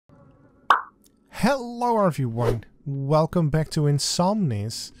Hello everyone, welcome back to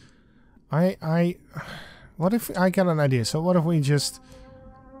Insomnis. What if I got an idea? So what if we just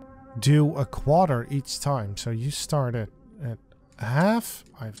do a quarter each time? So you start at half.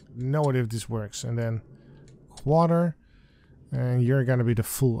 I have no idea if this works, and then quarter, and you're gonna be the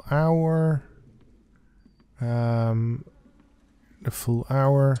full hour. The full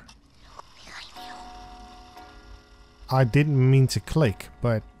hour. I didn't mean to click,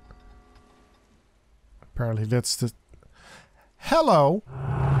 but apparently that's the... Hello!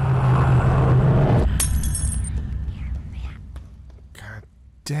 God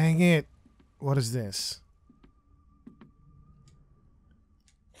dang it. What is this?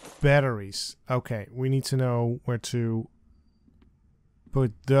 Batteries. Okay, we need to know where to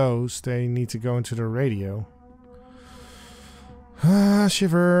put those. They need to go into the radio.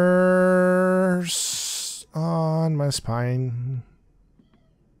 Shivers on my spine.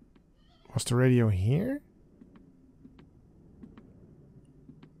 Was the radio here?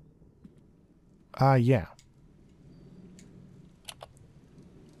 Yeah.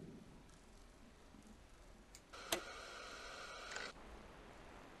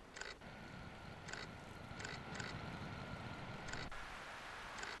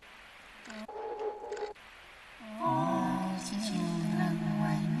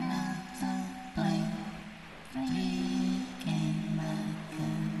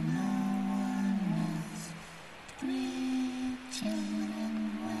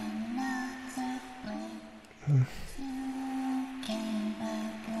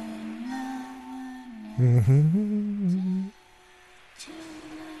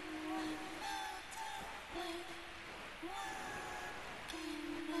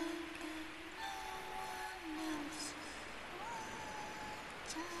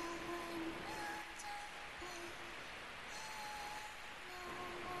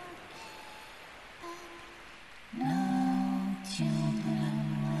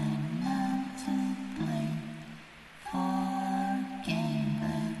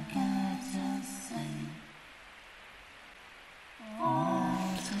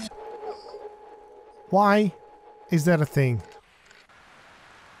 Why is that a thing?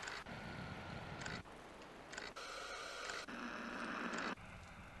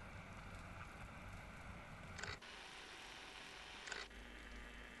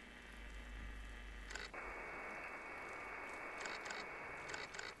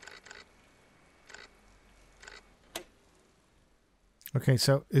 Okay,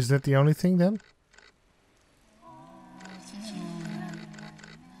 so is that the only thing then?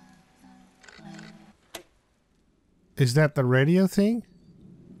 Is that the radio thing?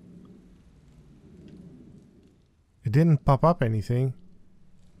 It didn't pop up anything.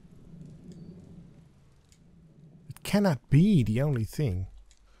 It cannot be the only thing.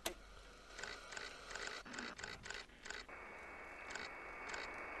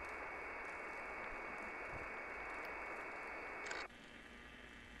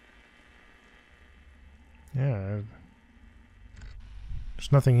 Yeah.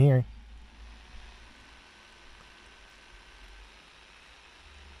 There's nothing here.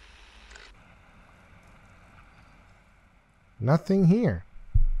 Nothing here.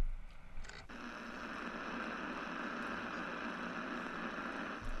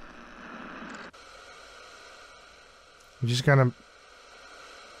 I'm just gonna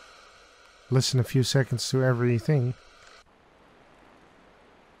listen a few seconds to everything.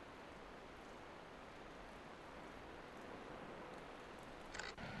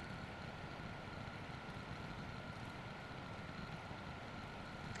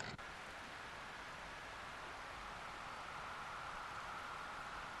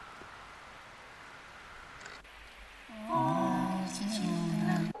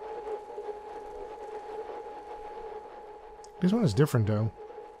 This one is different though.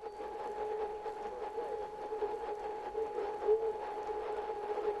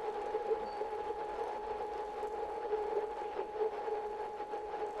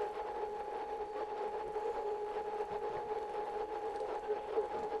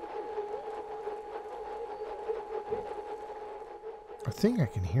 I think I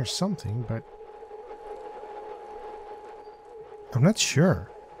can hear something, but I'm not sure.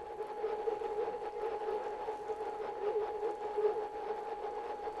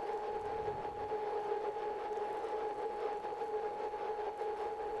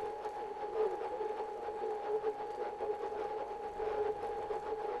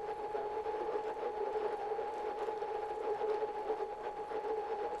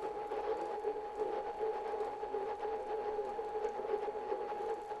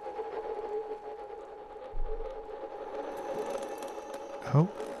 Oh.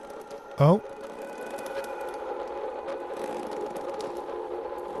 Oh.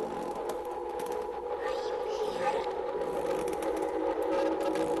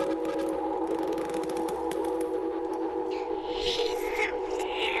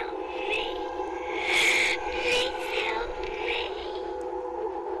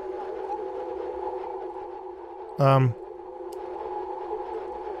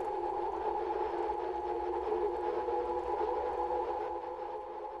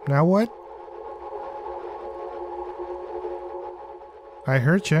 Now what? I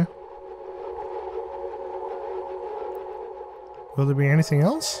heard you. Will there be anything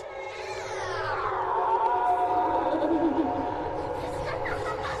else?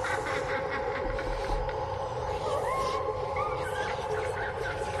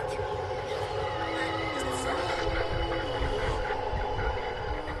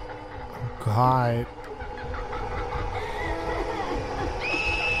 God.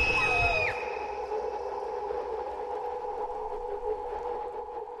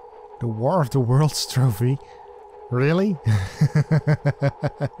 The War of the Worlds trophy? Really?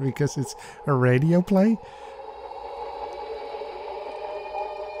 Because it's a radio play?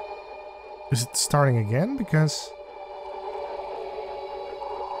 Is it starting again? Because...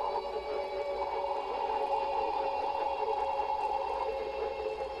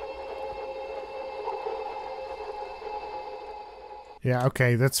 yeah,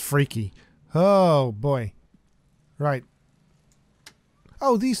 okay, that's freaky. Oh, boy. Right.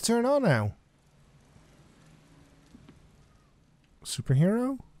 Oh, these turn on now.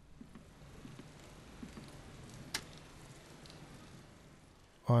 Superhero?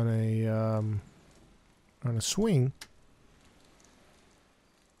 On a swing.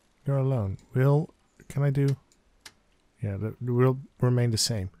 You're alone. Can I do? Yeah, that will remain the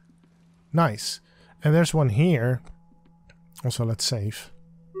same. Nice. And there's one here. Also, let's save.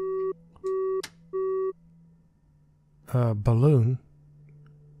 Balloon.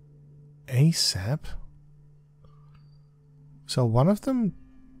 ASAP. So one of them...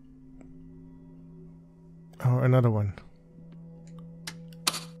 oh, another one.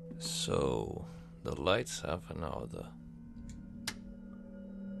 So, the lights have an order.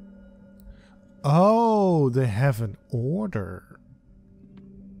 Oh, they have an order.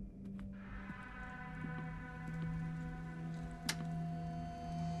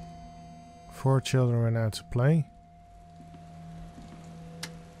 Four children went out to play.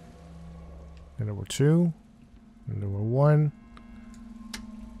 And there were two. And there were one.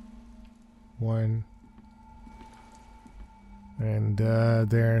 One. And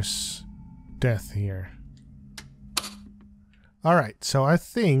there's death here. Alright, so I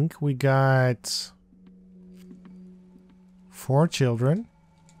think we got 4 children.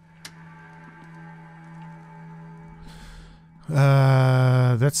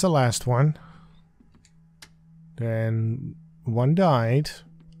 That's the last one. Then one died.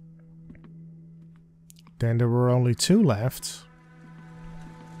 Then there were only 2 left.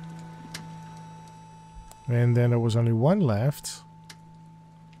 And then there was only 1 left.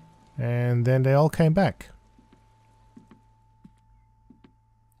 And then they all came back.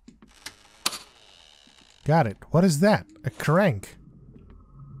 Got it. What is that? A crank.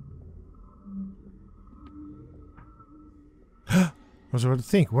 I was about to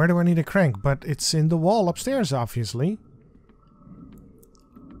think, where do I need a crank? But it's in the wall upstairs, obviously.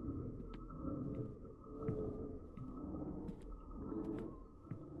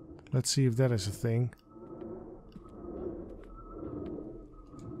 Let's see if that is a thing.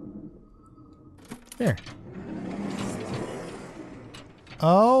 There.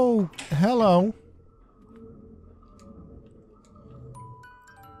 Oh, hello.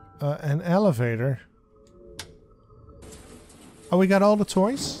 An elevator. Oh, we got all the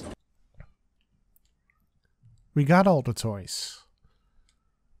toys? We got all the toys.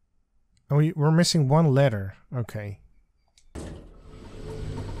 And we're missing 1 letter. Okay.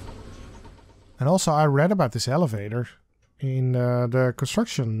 And also, I read about this elevator in the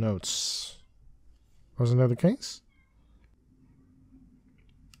construction notes. Wasn't that the case?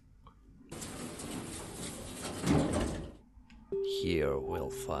 Here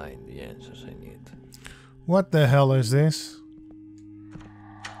we'll find the answers I need. What the hell is this?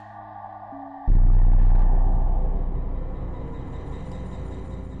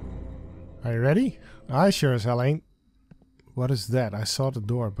 Are you ready? I sure as hell ain't. What is that? I saw the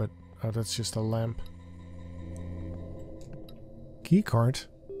door, but oh, that's just a lamp. Keycard.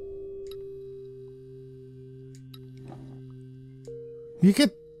 You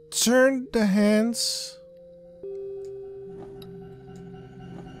can turn the hands.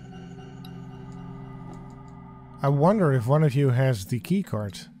 I wonder if one of you has the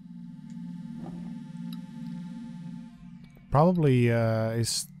keycard. Probably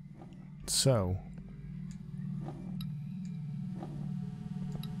is so.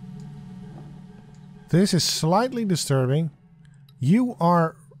 This is slightly disturbing. You're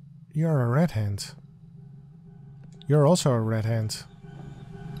a red hand. You're also a red hand.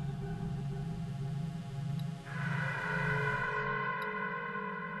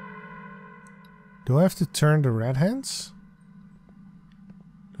 Do I have to turn the red hands?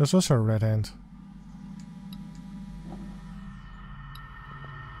 There's also a red hand.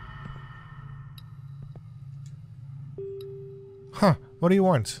 Huh, what do you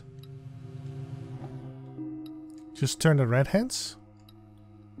want? Just turn the red hands?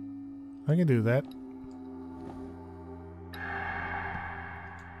 I can do that.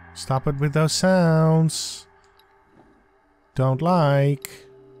 Stop it with those sounds. Don't like.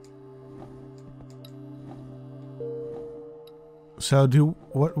 So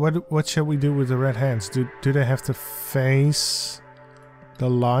what shall we do with the red hands? Do they have to face the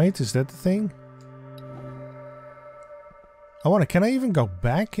light? Is that the thing? Can I even go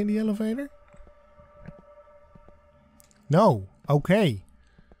back in the elevator? No. Okay.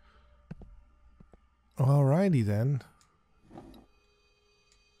 Alrighty then.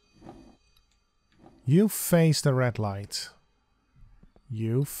 You face the red light.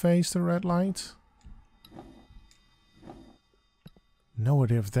 You face the red light. No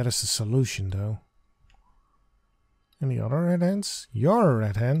idea if that is the solution though. Any other red hands? You're a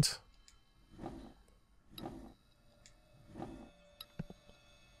red hand.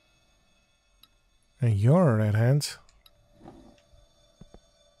 And you're a red hand.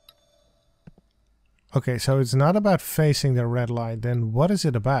 Okay, so it's not about facing the red light. Then what is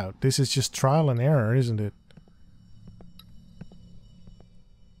it about? This is just trial and error, isn't it?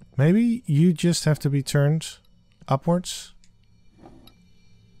 Maybe you just have to be turned upwards.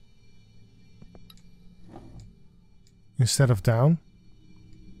 Instead of down.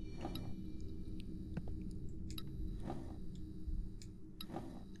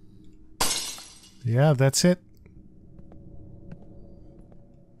 Yeah, that's it.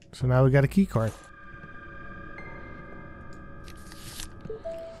 So now we got a key card.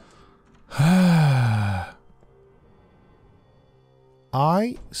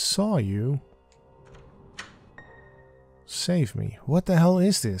 I saw you. Save me. What the hell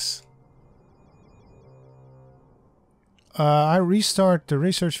is this? I restart the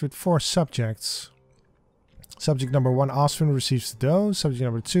research with 4 subjects. Subject number 1, Oswin receives the dose. Subject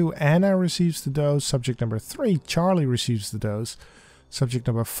number 2, Anna receives the dose. Subject number 3, Charlie receives the dose. Subject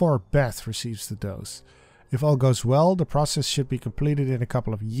number 4, Beth receives the dose. If all goes well, the process should be completed in a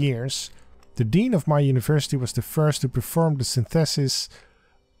couple of years. The dean of my university was the first to perform the synthesis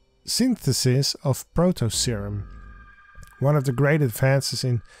of proto-serum. One of the great advances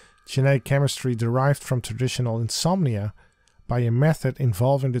in genetic chemistry derived from traditional insomnia by a method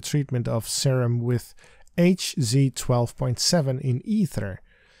involving the treatment of serum with HZ12.7 in ether.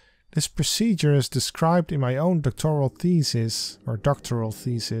 This procedure is described in my own doctoral thesis, in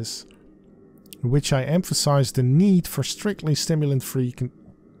which I emphasize the need for strictly stimulant-free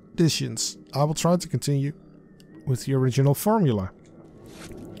conditions. I will try to continue with the original formula.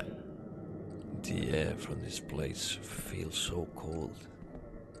 The air from this place feels so cold.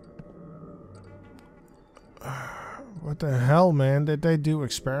 What the hell, man? Did they do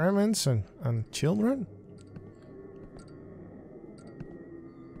experiments on children?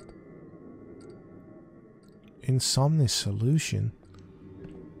 Insomnis solution?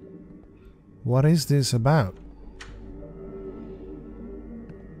 What is this about?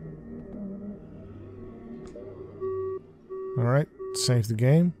 Alright, save the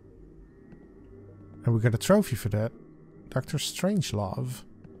game. And we got a trophy for that. Dr. Strangelove.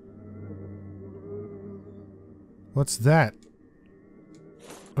 What's that?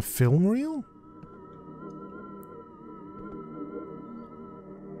 A film reel?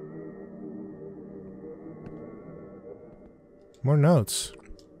 More notes.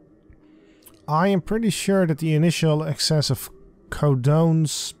 I am pretty sure that the initial excess of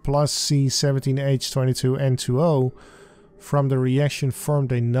codones plus C17H22N2O from the reaction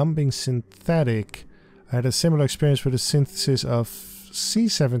formed a numbing synthetic. I had a similar experience with the synthesis of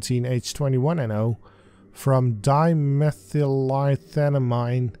C17H21NO from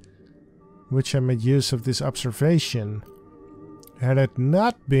dimethylithanamine, which I made use of this observation. Had it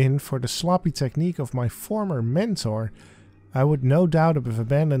not been for the sloppy technique of my former mentor, I would no doubt have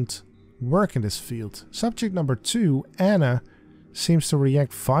abandoned work in this field. Subject number 2, Anna, seems to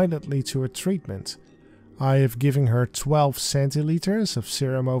react violently to her treatment. I have given her 12 centiliters of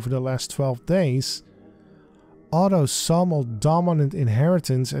serum over the last 12 days. Autosomal dominant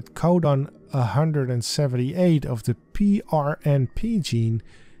inheritance at codon 178 of the PRNP gene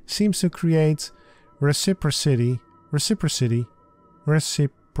seems to create reciprocity.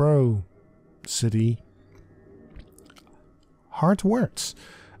 Hard words.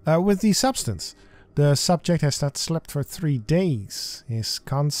 With the substance. The subject has not slept for 3 days. His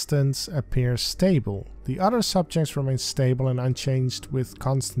constants appear stable. The other subjects remain stable and unchanged with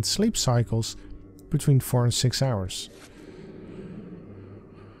constant sleep cycles between 4 and 6 hours.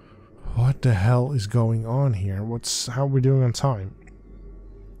 What the hell is going on here? How are we doing on time?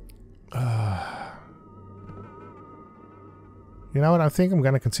 You know what? I think I'm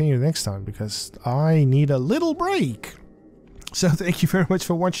going to continue next time because I need a little break. So thank you very much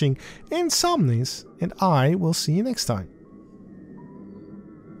for watching Insomnis, and I will see you next time.